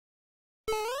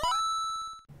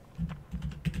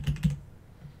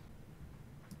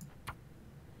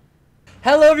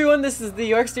Hello everyone, this is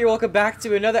the Yorkster. Welcome back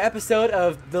to another episode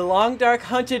of The Long Dark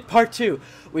Hunted Part 2.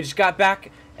 We just got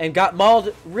back and got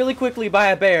mauled really quickly by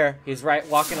a bear. He's right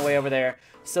walking away over there.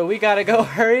 So we gotta go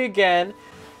hurry again.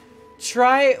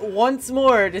 Try once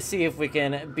more to see if we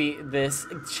can beat this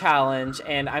challenge.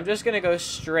 And I'm just gonna go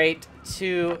straight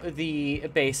to the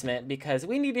basement because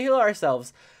we need to heal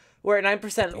ourselves. We're at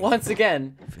 9% once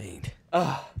again.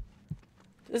 Oh,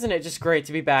 isn't it just great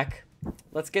to be back?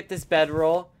 Let's get this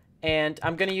bedroll. And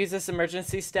I'm going to use this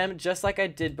emergency stem just like I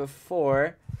did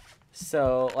before.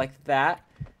 So, like that.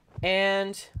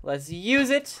 And let's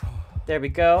use it. There we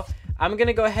go. I'm going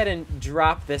to go ahead and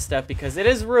drop this stuff because it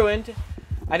is ruined.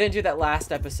 I didn't do that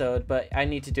last episode, but I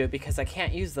need to do it because I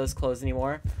can't use those clothes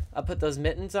anymore. I'll put those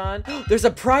mittens on. There's a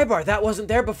pry bar. That wasn't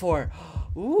there before.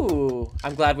 Ooh,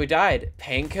 I'm glad we died.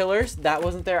 Painkillers. That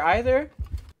wasn't there either.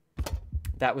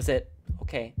 That was it.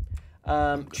 Okay.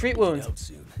 Treat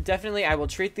wounds. Definitely, I will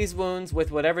treat these wounds with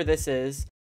whatever this is.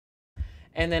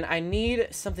 And then I need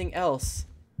something else.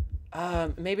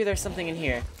 Maybe there's something in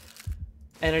here.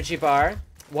 Energy bar,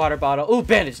 water bottle. Ooh,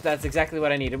 bandage. That's exactly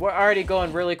what I needed. We're already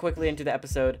going really quickly into the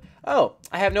episode. Oh,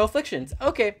 I have no afflictions.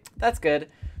 Okay, that's good.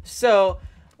 So,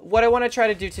 what I want to try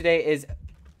to do today is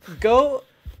go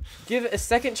give a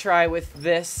second try with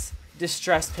this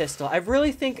distress pistol. I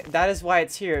really think that is why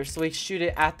it's here. So we shoot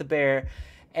it at the bear.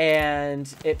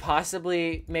 And it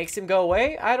possibly makes him go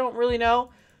away. I don't really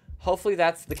know. Hopefully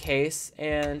that's the case.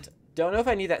 And don't know if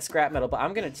I need that scrap metal, but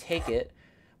I'm going to take it.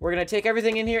 We're going to take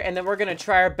everything in here, and then we're going to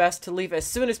try our best to leave as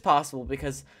soon as possible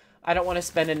because I don't want to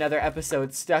spend another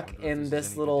episode stuck in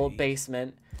this little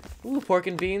basement. Ooh, pork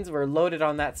and beans. We're loaded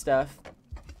on that stuff.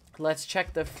 Let's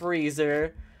check the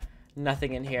freezer.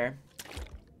 Nothing in here.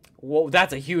 Whoa,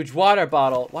 that's a huge water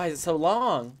bottle. Why is it so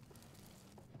long?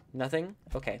 Nothing?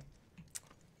 Okay.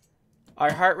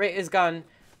 Our heart rate has gone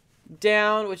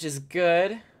down, which is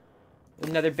good.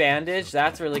 Another bandage.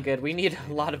 That's really good. We need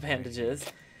a lot of bandages.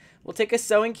 We'll take a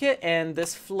sewing kit and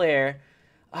this flare.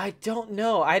 I don't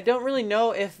know. I don't really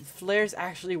know if flares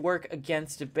actually work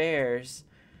against bears.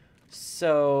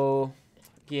 So,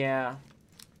 yeah.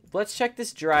 Let's check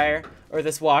this dryer, or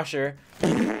this washer.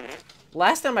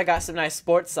 Last time I got some nice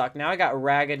sports socks. Now I got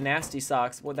ragged, nasty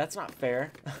socks. Well, that's not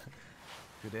fair.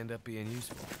 Could end up being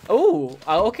useful. Oh,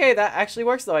 okay, that actually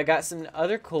works though. I got some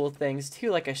other cool things too,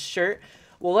 like a shirt.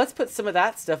 Well, let's put some of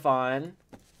that stuff on.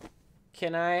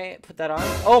 Can I put that on?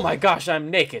 Oh my gosh, I'm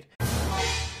naked.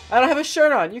 I don't have a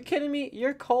shirt on. You kidding me?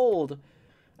 You're cold.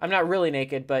 I'm not really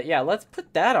naked, but yeah, let's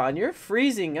put that on. You're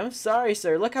freezing. I'm sorry,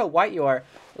 sir. Look how white you are.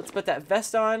 Let's put that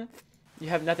vest on. You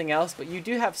have nothing else, but you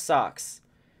do have socks.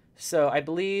 So I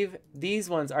believe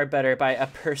these ones are better by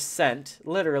 1%.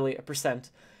 Literally 1%.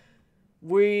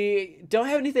 We don't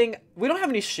have anything. We don't have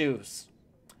any shoes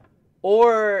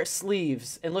or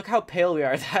sleeves. And look how pale we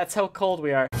are. That's how cold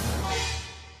we are.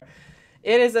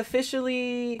 It is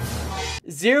officially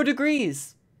 0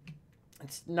 degrees.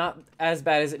 It's not as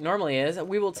bad as it normally is.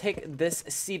 We will take this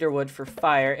cedar wood for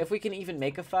fire. If we can even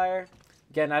make a fire.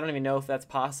 Again, I don't even know if that's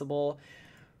possible.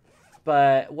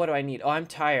 But what do I need? Oh, I'm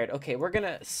tired. Okay, we're going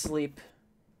to sleep.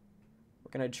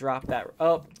 We're going to drop that.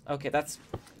 Oh, okay, that's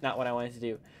not what I wanted to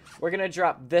do. We're going to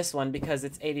drop this one because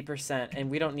it's 80% and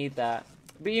we don't need that.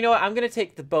 But you know what? I'm going to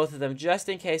take both of them just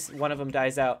in case one of them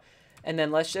dies out. And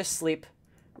then let's just sleep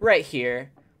right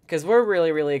here because we're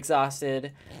really, really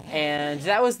exhausted. And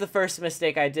that was the first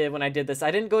mistake I did when I did this. I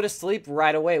didn't go to sleep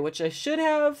right away, which I should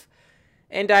have.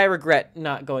 And I regret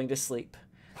not going to sleep.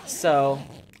 So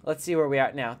let's see where we are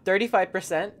at now.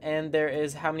 35%. And there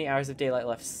is how many hours of daylight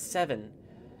left? 7.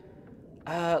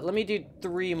 Let me do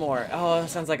 3 more. Oh,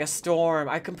 sounds like a storm.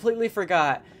 I completely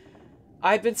forgot.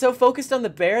 I've been so focused on the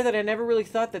bear that I never really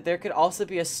thought that there could also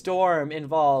be a storm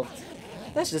involved.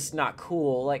 That's just not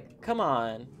cool. Like, come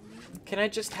on. Can I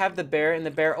just have the bear and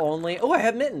the bear only? Oh, I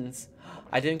have mittens.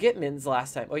 I didn't get mittens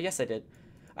last time. Oh, yes, I did.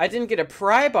 I didn't get a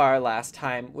pry bar last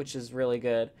time, which is really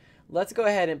good. Let's go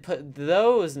ahead and put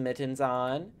those mittens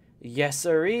on. Yes,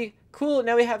 sirree. Cool.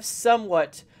 Now we have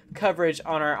somewhat coverage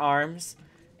on our arms.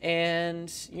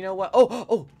 And you know what?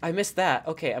 Oh, I missed that.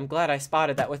 Okay, I'm glad I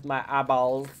spotted that with my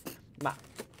eyeballs.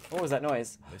 What was that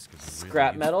noise?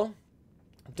 Scrap metal.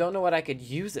 Don't know what I could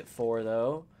use it for,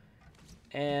 though.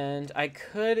 And I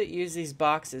could use these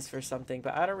boxes for something,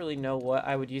 but I don't really know what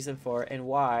I would use them for and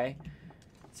why.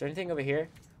 Is there anything over here?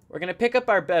 We're going to pick up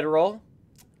our bedroll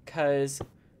because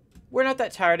we're not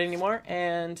that tired anymore,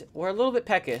 and we're a little bit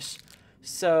peckish.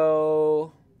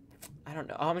 So I don't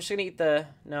know. Oh, I'm just gonna eat the.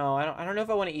 No, I don't know if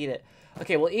I want to eat it.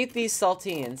 Okay, we'll eat these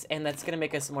saltines, and that's gonna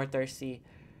make us more thirsty.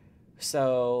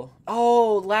 So,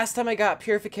 oh, last time I got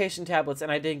purification tablets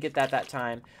and I didn't get that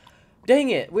time. Dang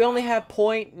it, we only have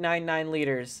 0.99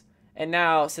 liters. And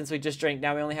now, since we just drank,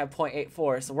 now we only have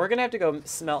 0.84. So we're going to have to go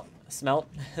smelt?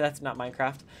 That's not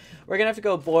Minecraft. We're going to have to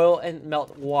go boil and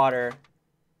melt water.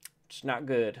 Which is not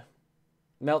good.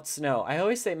 Melt snow. I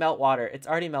always say melt water. It's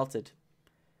already melted.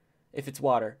 If it's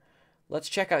water. Let's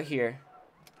check out here.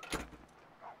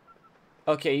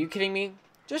 Okay, are you kidding me?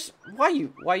 Just, why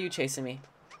you chasing me?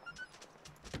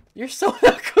 You're so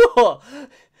not cool.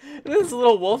 This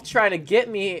little wolf trying to get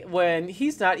me when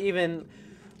he's not even,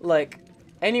 like,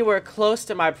 anywhere close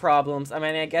to my problems. I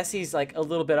mean, I guess he's, like, a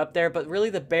little bit up there, but really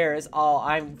the bear is all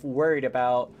I'm worried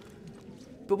about.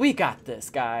 But we got this,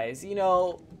 guys. You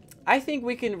know, I think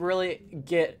we can really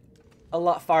get a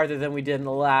lot farther than we did in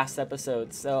the last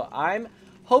episode. So I'm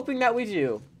hoping that we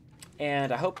do.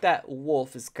 And I hope that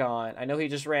wolf is gone. I know he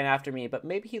just ran after me, but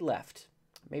maybe he left.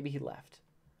 Maybe he left.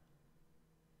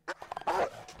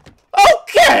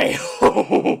 Okay!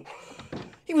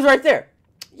 He was right there.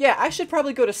 Yeah, I should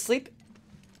probably go to sleep,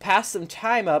 pass some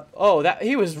time up. Oh,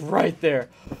 he was right there.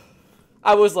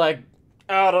 I was like,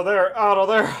 out of there, out of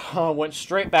there. Oh, went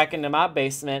straight back into my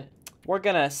basement. We're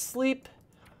gonna sleep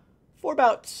for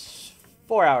about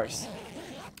 4 hours.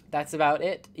 That's about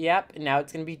it. Yep, now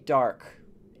it's gonna be dark.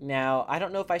 Now, I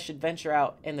don't know if I should venture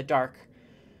out in the dark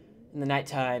in the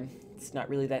nighttime. It's not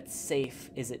really that safe,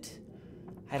 is it?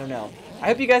 I don't know. I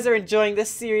hope you guys are enjoying this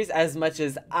series as much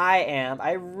as I am.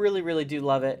 I really, really do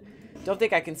love it. Don't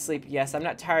think I can sleep. Yes, I'm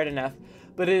not tired enough,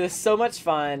 but it is so much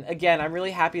fun. Again, I'm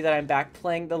really happy that I'm back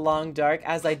playing The Long Dark,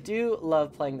 as I do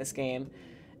love playing this game.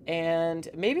 And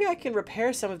maybe I can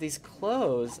repair some of these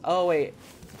clothes. Oh, wait.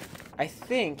 I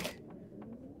think...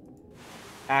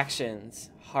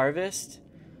 Actions. Harvest?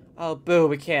 Oh, boo,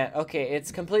 we can't. Okay,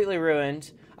 it's completely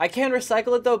ruined. I can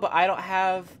recycle it, though, but I don't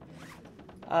have...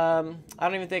 I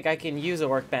don't even think I can use a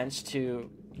workbench to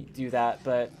do that,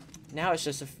 but now it's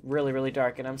just really, really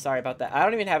dark, and I'm sorry about that. I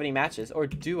don't even have any matches, or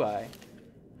do I?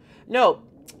 No,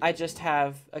 I just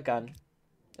have a gun.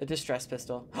 A distress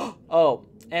pistol. Oh,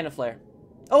 and a flare.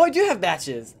 Oh, I do have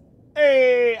matches!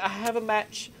 Hey, I have a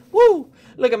match. Woo!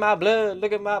 Look at my blood,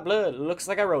 look at my blood. Looks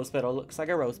like a rose petal, looks like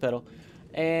a rose petal.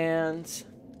 And...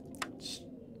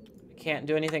 can't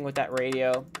do anything with that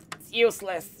radio. It's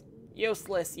useless.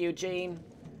 Useless, Eugene.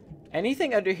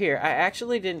 Anything under here? I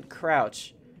actually didn't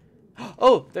crouch.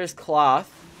 Oh, there's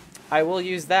cloth. I will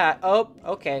use that. Oh,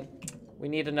 okay. We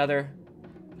need another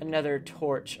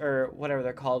torch, or whatever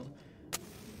they're called.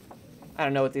 I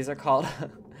don't know what these are called.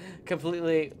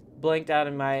 Completely blanked out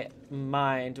in my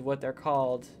mind what they're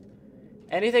called.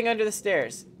 Anything under the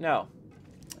stairs? No.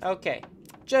 Okay.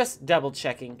 Just double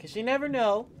checking, because you never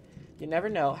know. You never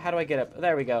know. How do I get up?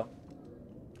 There we go.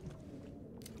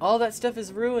 All that stuff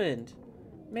is ruined.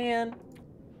 Man.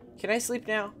 Can I sleep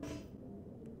now?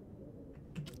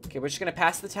 Okay, we're just going to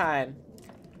pass the time.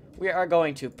 We are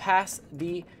going to pass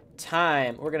the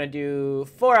time. We're going to do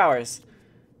 4 hours.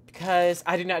 Because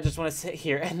I do not just want to sit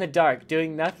here in the dark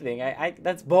doing nothing.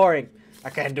 That's boring. I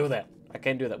can't do that. I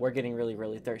can't do that. We're getting really,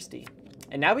 really thirsty.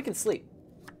 And now we can sleep.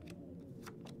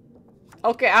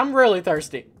 Okay, I'm really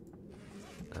thirsty.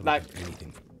 Like,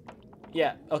 anything.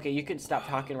 Yeah, okay, you can stop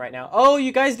talking right now. Oh,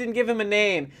 you guys didn't give him a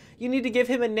name. You need to give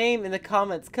him a name in the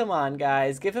comments. Come on,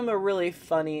 guys. Give him a really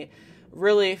funny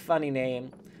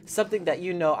name. Something that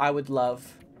you know I would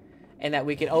love. And that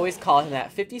we can always call him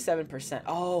that. 57%.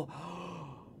 Oh.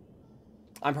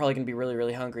 I'm probably going to be really,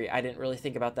 really hungry. I didn't really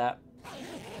think about that.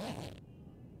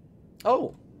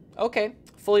 Oh, okay.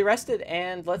 Fully rested,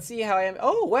 and let's see how I am.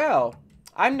 Oh, wow.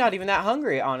 I'm not even that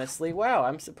hungry, honestly. Wow,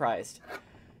 I'm surprised.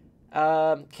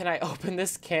 Can I open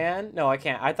this can? No, I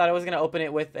can't. I thought I was going to open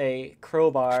it with a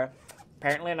crowbar.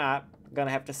 Apparently not. I'm going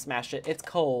to have to smash it. It's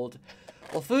cold.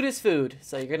 Well, food is food,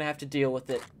 so you're going to have to deal with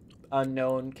it,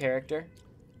 unknown character.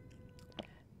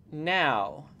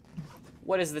 Now,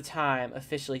 what is the time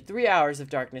officially? 3 hours of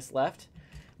darkness left.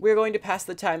 We're going to pass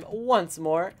the time once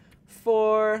more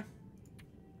for...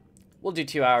 We'll do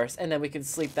 2 hours, and then we can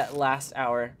sleep that last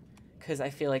hour, because I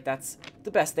feel like that's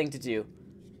the best thing to do.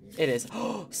 It is.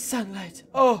 Oh, sunlight.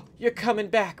 Oh, you're coming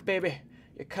back, baby.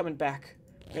 You're coming back.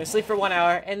 We're going to sleep for 1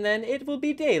 hour, and then it will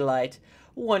be daylight.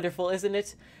 Wonderful, isn't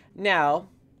it? Now,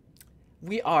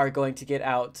 we are going to get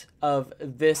out of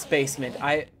this basement.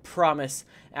 I promise.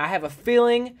 I have a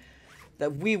feeling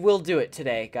that we will do it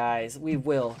today, guys. We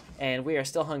will. And we are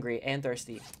still hungry and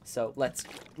thirsty. So let's...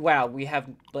 Wow, we have,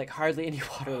 like, hardly any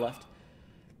water left.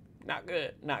 Not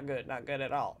good. Not good. Not good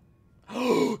at all.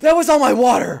 That was all my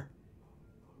water!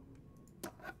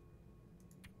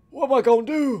 What am I gonna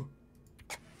do?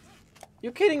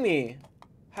 You kidding me?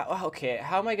 Okay,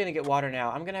 how am I gonna get water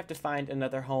now? I'm gonna have to find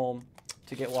another home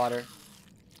to get water.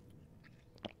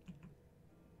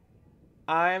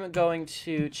 I'm going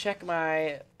to check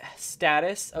my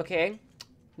status. Okay,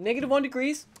 -1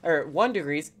 degrees, or 1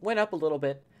 degrees, went up a little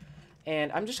bit.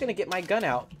 And I'm just gonna get my gun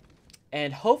out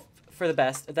and hope for the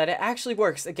best that it actually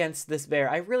works against this bear.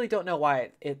 I really don't know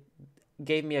why it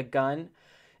gave me a gun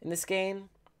in this game.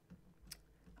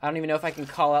 I don't even know if I can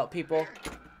call out people.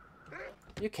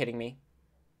 You're kidding me.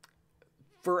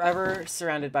 Forever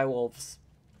surrounded by wolves.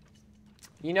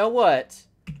 You know what?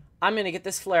 I'm gonna get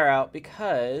this flare out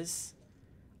because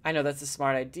I know that's a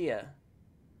smart idea.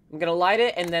 I'm gonna light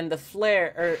it, and then the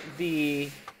flare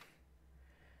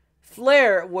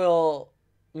will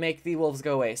make the wolves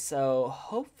go away. So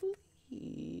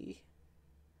hopefully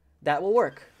that will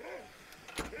work.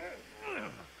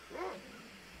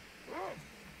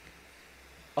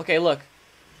 Okay, look.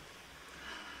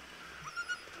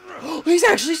 He's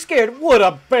actually scared. What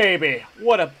a baby.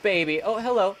 What a baby. Oh,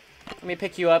 hello. Let me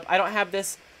pick you up. I don't have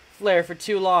this flare for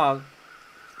too long.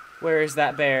 Where is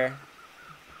that bear?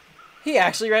 He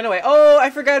actually ran away. Oh,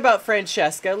 I forgot about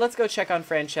Francesca. Let's go check on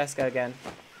Francesca again.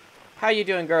 How you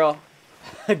doing, girl?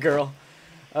 Girl.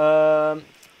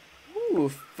 Ooh,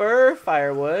 fur,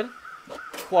 firewood,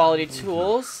 quality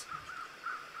tools.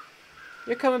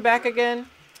 You're coming back again?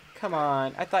 Come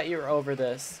on. I thought you were over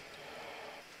this.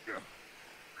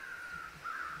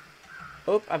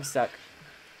 Oop, I'm stuck.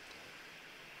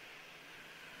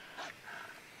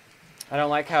 I don't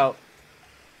like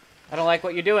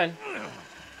what you're doing.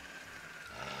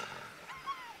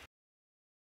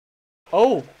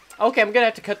 Oh, okay, I'm gonna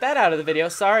have to cut that out of the video.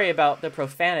 Sorry about the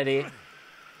profanity.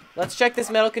 Let's check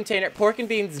this metal container. Pork and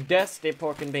beans, dusty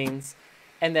pork and beans.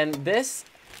 And then this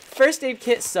first aid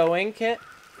kit, sewing kit.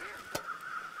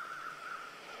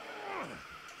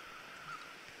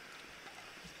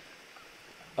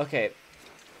 Okay.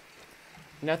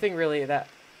 Nothing really that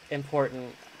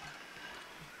important.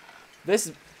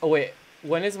 This, oh wait,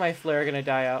 when is my flare gonna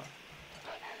die out?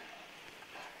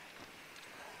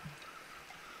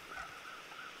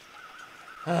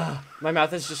 My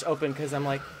mouth is just open because I'm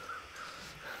like...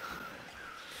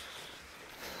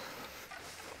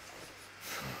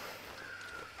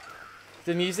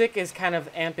 The music is kind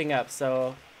of amping up,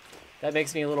 so that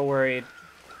makes me a little worried.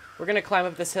 We're gonna climb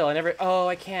up this hill. Oh,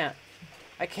 I can't.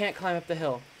 I can't climb up the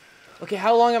hill. Okay,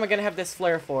 how long am I gonna have this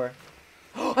flare for?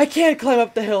 Oh, I can't climb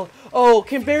up the hill. Oh,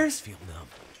 can bears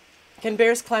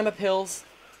climb up hills?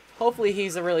 Hopefully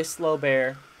he's a really slow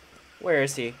bear. Where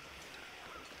is he?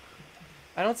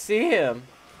 I don't see him.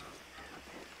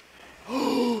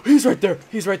 Oh, he's right there.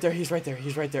 He's right there. He's right there.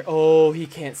 He's right there. Oh, he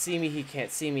can't see me. He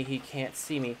can't see me. He can't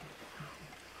see me.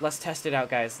 Let's test it out,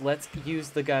 guys. Let's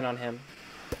use the gun on him.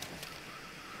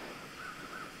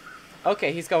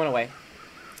 Okay, he's going away.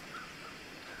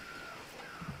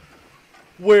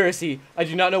 Where is he? I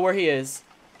do not know where he is.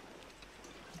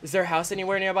 Is there a house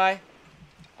anywhere nearby?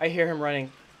 I hear him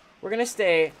running. We're gonna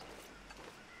stay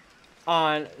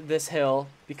on this hill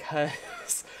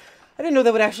because I didn't know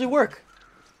that would actually work.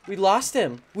 We lost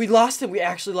him. We lost him. We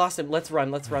actually lost him. Let's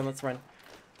run. Let's run. Let's run.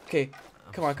 Okay.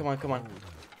 Come on. Come on. Come on.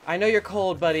 I know you're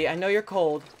cold, buddy. I know you're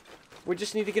cold. We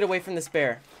just need to get away from this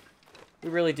bear. We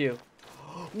really do.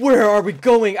 Where are we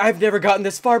going? I've never gotten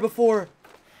this far before.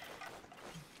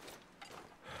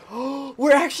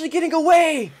 We're actually getting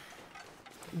away.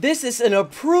 This is an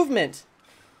improvement.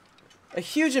 A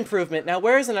huge improvement. Now,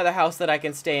 where is another house that I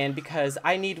can stay in? Because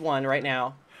I need one right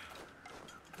now.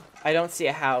 I don't see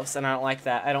a house, and I don't like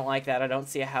that. I don't like that. I don't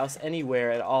see a house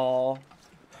anywhere at all.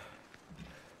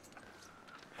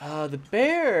 The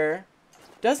bear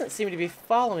doesn't seem to be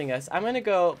following us. I'm going to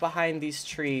go behind these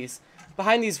trees,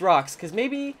 behind these rocks, because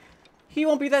maybe he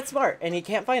won't be that smart, and he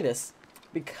can't find us.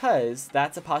 Because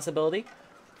that's a possibility.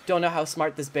 Don't know how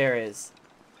smart this bear is.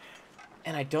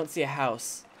 And I don't see a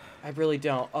house. I really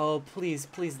don't. Oh, please,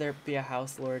 please there be a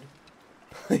house, Lord.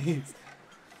 Please.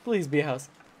 Please be a house.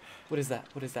 What is that?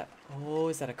 What is that? Oh,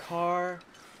 is that a car?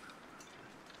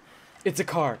 It's a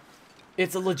car.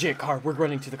 It's a legit car. We're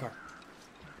running to the car.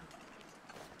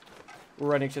 We're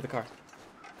running to the car.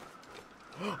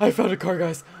 I found a car,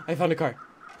 guys. I found a car.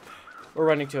 We're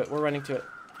running to it. We're running to it.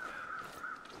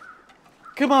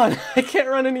 Come on. I can't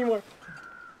run anymore.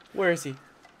 Where is he?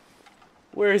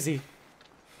 Where is he?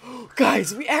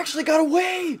 Guys, we actually got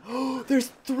away.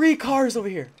 There's 3 cars over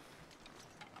here.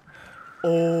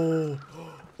 Oh.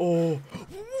 Oh.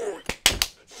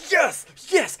 Yes.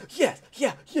 Yes. Yes.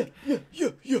 Yeah. Yeah. Yeah. Yeah.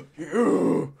 Yeah.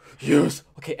 Yeah. Yes.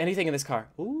 Okay, anything in this car.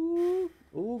 Ooh.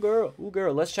 Ooh, girl. Ooh,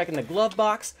 girl. Let's check in the glove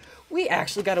box. We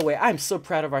actually got away. I'm so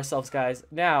proud of ourselves, guys.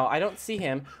 Now, I don't see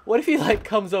him. What if he, like,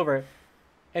 comes over?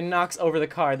 and knocks over the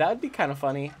car. That would be kind of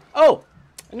funny. Oh,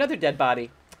 another dead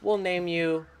body. We'll name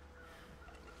you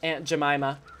Aunt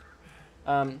Jemima.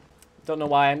 Don't know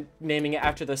why I'm naming it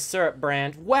after the syrup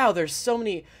brand. Wow, there's so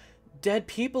many dead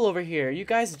people over here. You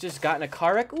guys just got in a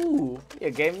car wreck? Ooh, you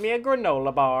gave me a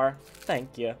granola bar.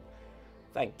 Thank you.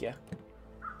 Thank you.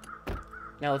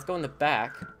 Now let's go in the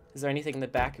back. Is there anything in the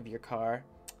back of your car?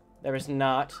 There is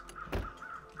not.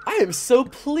 I am so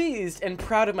pleased and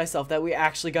proud of myself that we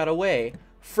actually got away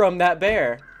from that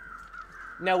bear.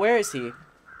 Now where is he?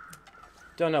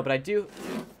 Don't know, but I do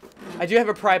have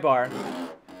a pry bar.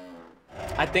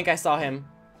 I think I saw him.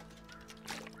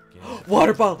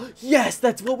 Water bottle. Yes,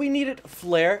 that's what we needed.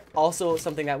 Flare, also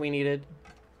something that we needed.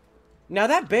 Now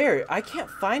that bear, I can't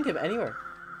find him anywhere.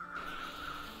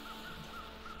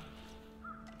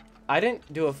 I didn't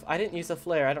use a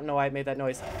flare. I don't know why I made that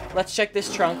noise. Let's check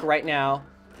this trunk right now.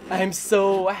 I'm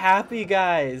so happy,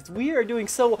 guys. We are doing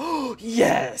so.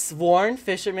 Yes, worn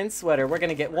fisherman's sweater. We're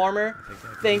gonna get warmer.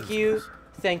 Thank you,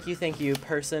 thank you, thank you,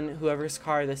 person, whoever's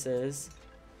car this is.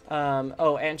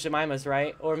 Oh, Aunt Jemima's,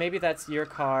 right? Or maybe that's your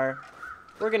car.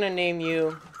 We're gonna name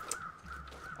you,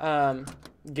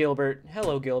 Gilbert.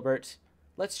 Hello, Gilbert.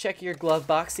 Let's check your glove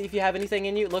box, see if you have anything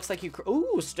in you. It looks like you,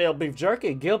 ooh, stale beef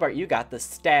jerky. Gilbert, you got the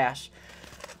stash.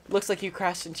 Looks like you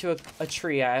crashed into a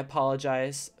tree. I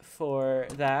apologize for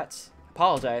that.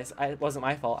 Apologize. It wasn't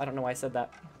my fault. I don't know why I said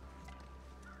that.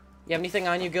 You have anything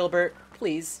on you, Gilbert?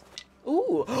 Please.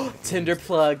 Ooh, tinder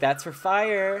plug. That's for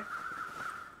fire.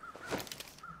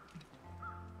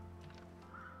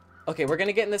 Okay, we're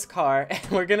gonna get in this car and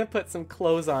we're gonna put some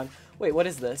clothes on. Wait, what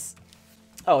is this?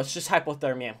 Oh, it's just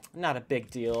hypothermia. Not a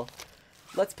big deal.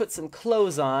 Let's put some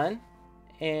clothes on.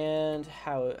 And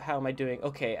how am I doing?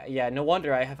 Okay, yeah, no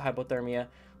wonder I have hypothermia.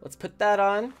 Let's put that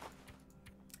on.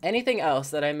 Anything else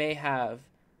that I may have?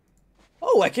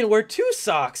 Oh, I can wear 2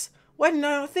 socks. Why didn't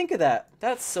I not think of that?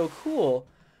 That's so cool.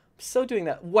 I'm so doing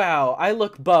that. Wow, I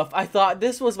look buff. I thought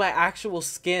this was my actual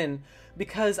skin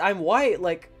because I'm white.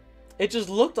 Like, it just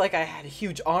looked like I had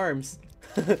huge arms.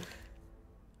 Okay,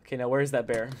 now where's that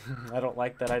bear? I don't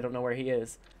like that. I don't know where he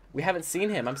is. We haven't seen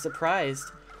him. I'm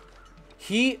surprised.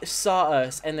 He saw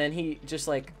us and then he just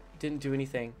like didn't do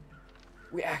anything.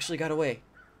 We actually got away.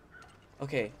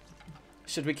 Okay.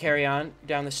 Should we carry on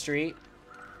down the street?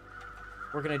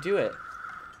 We're gonna do it.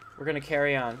 We're gonna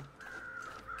carry on.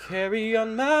 Carry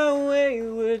on my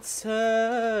wayward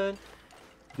son.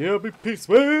 There'll be peace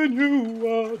when you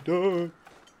are done.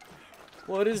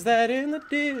 What is that in the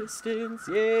distance?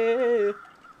 Yeah.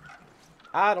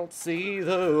 I don't see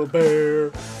the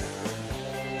bear.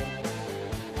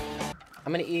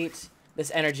 I'm gonna eat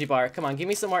this energy bar. Come on, give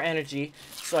me some more energy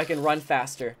so I can run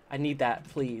faster. I need that,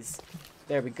 please.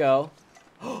 There we go.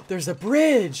 Oh, there's a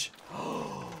bridge.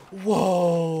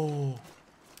 Whoa.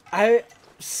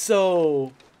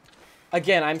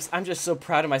 Again, I'm just so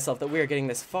proud of myself that we are getting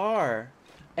this far.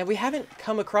 And we haven't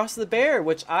come across the bear,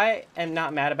 which I am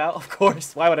not mad about, of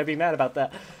course. Why would I be mad about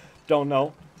that? Don't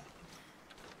know.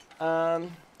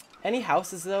 Any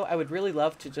houses, though? I would really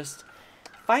love to just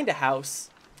find a house.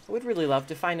 I would really love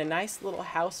to find a nice little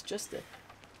house just to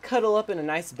cuddle up in a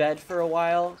nice bed for a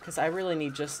while, because I really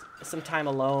need just some time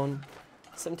alone,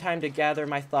 some time to gather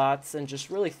my thoughts and just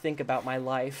really think about my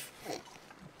life.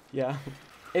 Yeah.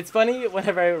 It's funny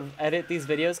whenever I edit these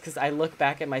videos, because I look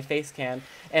back at my face cam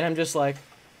and I'm just like,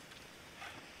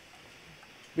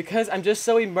 because I'm just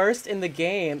so immersed in the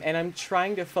game and I'm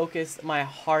trying to focus my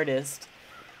hardest,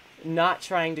 not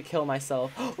trying to kill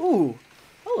myself. Ooh,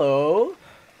 hello.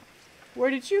 Where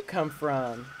did you come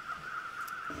from?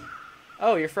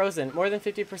 Oh, you're frozen. More than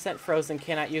 50% frozen,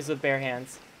 cannot use with bare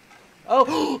hands.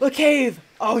 Oh, a cave!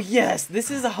 Oh, yes,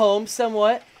 this is a home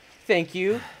somewhat. Thank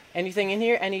you. Anything in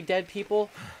here? Any dead people?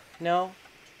 No?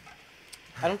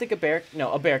 I don't think a bear...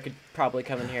 No, a bear could probably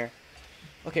come in here.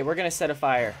 Okay, we're gonna set a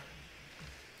fire.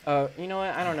 You know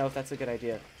what? I don't know if that's a good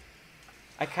idea.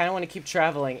 I kind of want to keep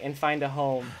traveling and find a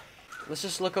home. Let's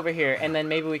just look over here, and then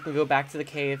maybe we can go back to the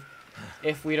cave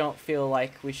if we don't feel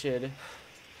like we should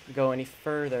go any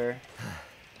further.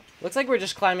 Looks like we're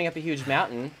just climbing up a huge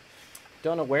mountain.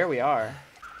 Don't know where we are.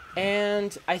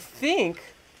 And I think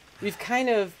we've kind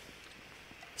of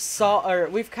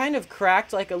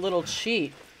cracked like a little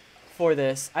cheat for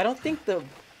this. I don't think the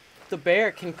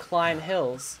bear can climb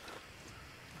hills.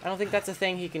 I don't think that's a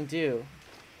thing he can do.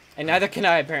 And neither can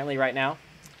I apparently right now.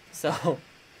 So,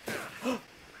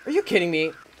 are you kidding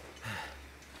me?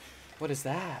 What is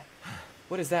that?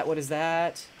 What is that? What is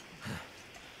that?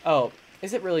 Oh,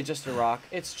 is it really just a rock?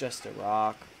 It's just a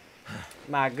rock.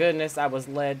 My goodness, I was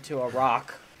led to a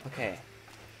rock. Okay.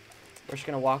 We're just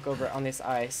gonna walk over on this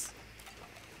ice.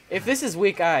 If this is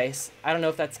weak ice, I don't know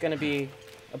if that's going to be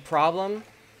a problem.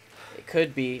 It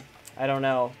could be. I don't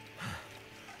know.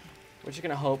 We're just going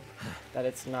to hope that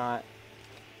it's not.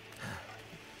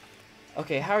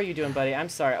 Okay, how are you doing, buddy? I'm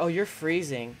sorry. Oh, you're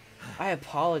freezing. I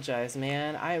apologize,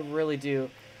 man. I really do.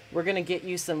 We're going to get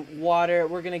you some water.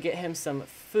 We're going to get him some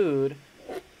food.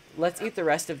 Let's eat the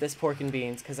rest of this pork and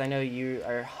beans because I know you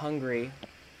are hungry.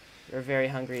 You're very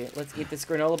hungry. Let's eat this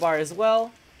granola bar as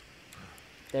well.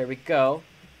 There we go.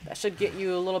 That should get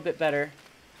you a little bit better.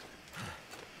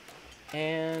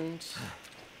 And...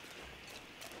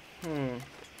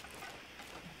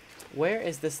 where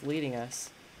is this leading us?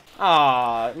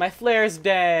 Aw, my flare's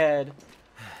dead.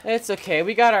 It's okay.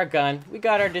 We got our gun. We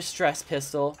got our distress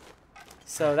pistol.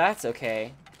 So that's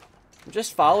okay. I'm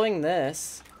just following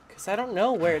this because I don't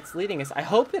know where it's leading us. I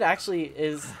hope it actually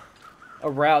is a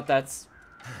route that's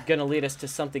gonna lead us to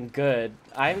something good.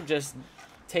 I'm just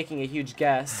taking a huge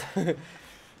guess.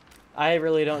 I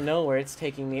really don't know where it's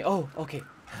taking me. Oh, okay.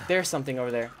 There's something over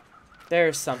there.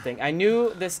 There's something. I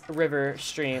knew this river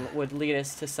stream would lead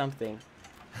us to something.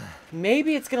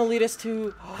 Maybe it's gonna lead us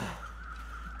to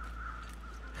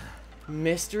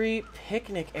mystery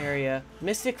picnic area.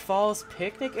 Mystic Falls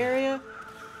picnic area?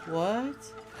 What?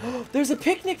 There's a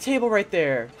picnic table right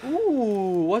there.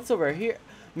 Ooh, what's over here?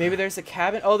 Maybe there's a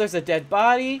cabin. Oh, there's a dead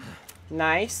body.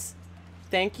 Nice.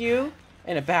 Thank you.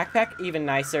 And a backpack. Even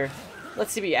nicer.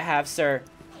 Let's see what you have, sir.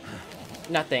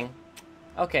 Nothing.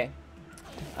 Okay.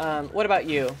 What about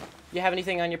you? You have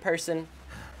anything on your person?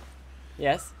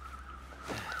 Yes?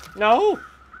 No?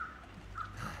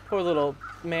 Poor little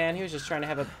man. He was just trying to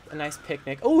have a nice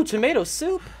picnic. Oh, tomato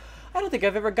soup? I don't think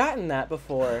I've ever gotten that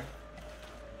before.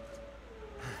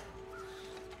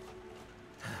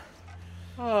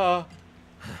 Oh.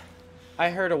 I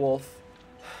heard a wolf.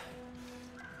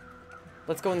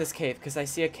 Let's go in this cave, because I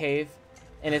see a cave,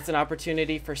 and it's an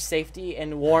opportunity for safety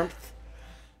and warmth.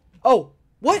 Oh,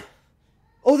 what?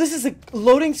 Oh, this is a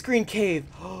loading screen cave.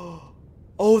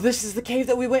 Oh, this is the cave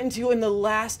that we went into in the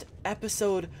last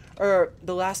episode, or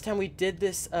the last time we did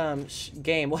this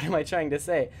game. What am I trying to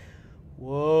say?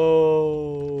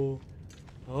 Whoa.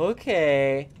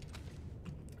 Okay.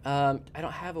 I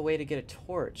don't have a way to get a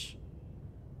torch.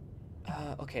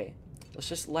 Okay. Let's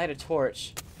just light a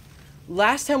torch.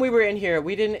 Last time we were in here,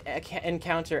 we didn't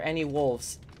encounter any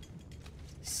wolves.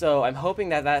 So I'm hoping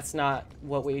that that's not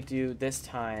what we do this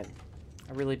time.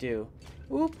 I really do.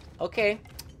 Oop. Okay.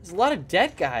 There's a lot of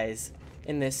dead guys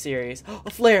in this series. Oh, a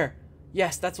flare!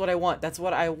 Yes, that's what I want. That's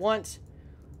what I want.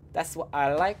 That's what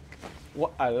I like.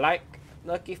 What I like.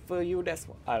 Lucky for you, that's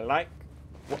what I like.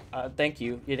 Thank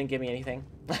you. You didn't give me anything.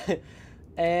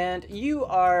 And you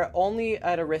are only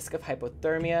at a risk of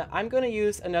hypothermia. I'm going to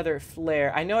use another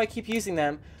flare. I know I keep using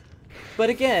them, but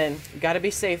again, gotta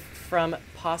be safe from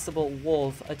possible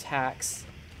wolf attacks.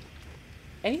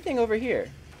 Anything over here?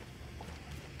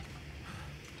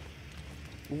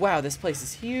 Wow, this place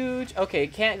is huge. Okay,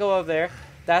 can't go over there.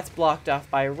 That's blocked off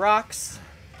by rocks.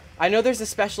 I know there's a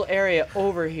special area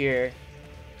over here.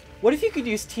 What if you could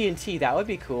use TNT? That would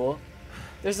be cool.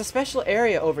 There's a special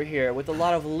area over here with a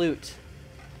lot of loot.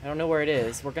 I don't know where it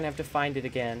is. We're gonna have to find it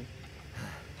again.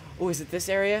 Oh, is it this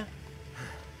area?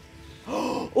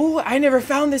 Oh, I never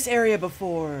found this area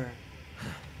before.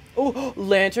 Oh,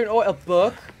 lantern. Oh, a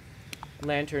book.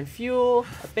 Lantern fuel.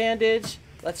 A bandage.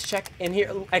 Let's check in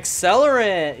here.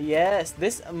 Accelerant. Yes,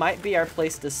 this might be our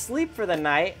place to sleep for the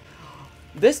night.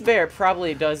 This bear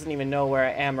probably doesn't even know where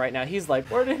I am right now. He's like,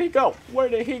 where did he go? Where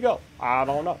did he go? I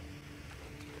don't know.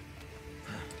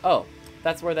 Oh,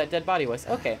 that's where that dead body was.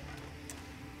 Okay.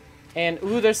 And,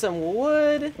 ooh, there's some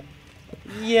wood.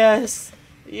 Yes.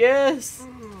 Yes.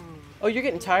 Oh, you're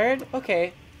getting tired?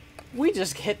 Okay. We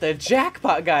just hit the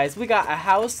jackpot, guys. We got a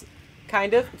house,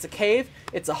 kind of. It's a cave.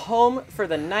 It's a home for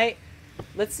the night.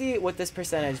 Let's see what this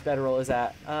percentage bedroll is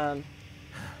at.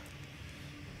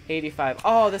 85.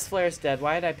 Oh, this flare's dead.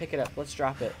 Why did I pick it up? Let's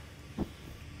drop it.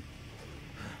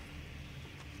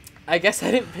 I guess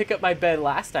I didn't pick up my bed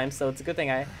last time, so it's a good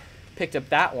thing I picked up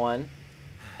that one.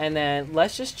 And then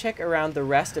let's just check around the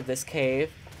rest of this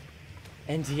cave.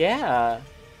 And yeah,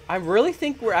 I really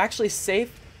think we're actually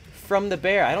safe from the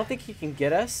bear. I don't think he can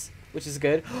get us, which is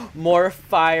good. More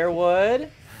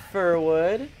firewood,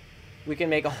 firwood. We can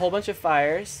make a whole bunch of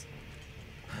fires.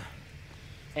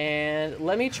 And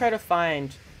let me try to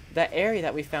find that area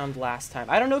that we found last time.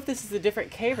 I don't know if this is a different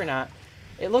cave or not.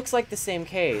 It looks like the same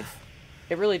cave.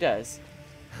 It really does.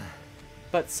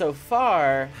 But so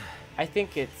far, I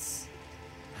think it's...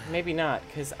 maybe not,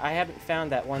 because I haven't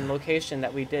found that one location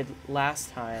that we did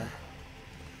last time.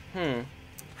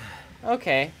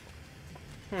 Okay.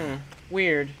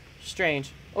 Weird.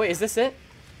 Strange. Oh, wait, is this it?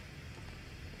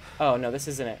 Oh, no, this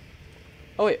isn't it.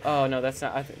 Oh, wait. Oh, no, that's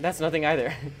not. That's nothing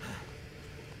either.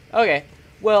 Okay.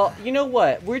 Well, you know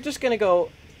what? We're just going to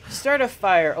go start a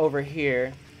fire over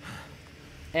here.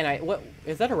 And what?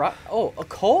 Is that a rock? Oh, a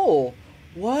coal.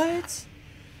 What?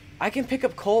 I can pick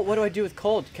up coal. What do I do with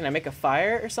coal? Can I make a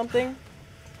fire or something?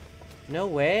 No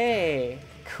way.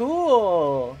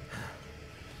 Cool.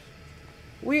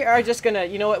 We are just gonna,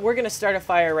 you know what, we're gonna start a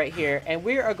fire right here, and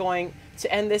we are going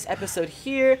to end this episode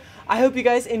here. I hope you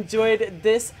guys enjoyed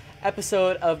this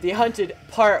episode of The Hunted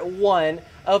Part 1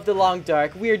 of The Long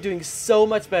Dark. We are doing so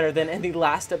much better than in the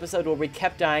last episode where we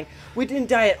kept dying. We didn't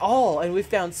die at all, and we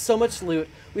found so much loot.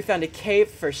 We found a cave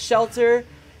for shelter,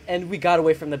 and we got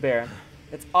away from the bear.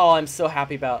 That's all I'm so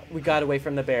happy about. We got away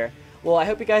from the bear. Well, I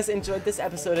hope you guys enjoyed this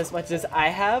episode as much as I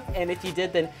have, and if you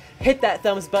did, then hit that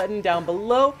thumbs button down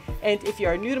below, and if you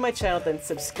are new to my channel, then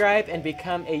subscribe and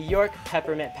become a York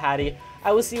Peppermint Patty.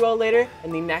 I will see you all later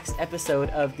in the next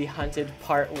episode of The Hunted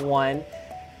Part 1,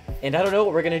 and I don't know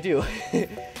what we're gonna do.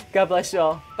 God bless you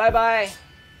all. Bye-bye!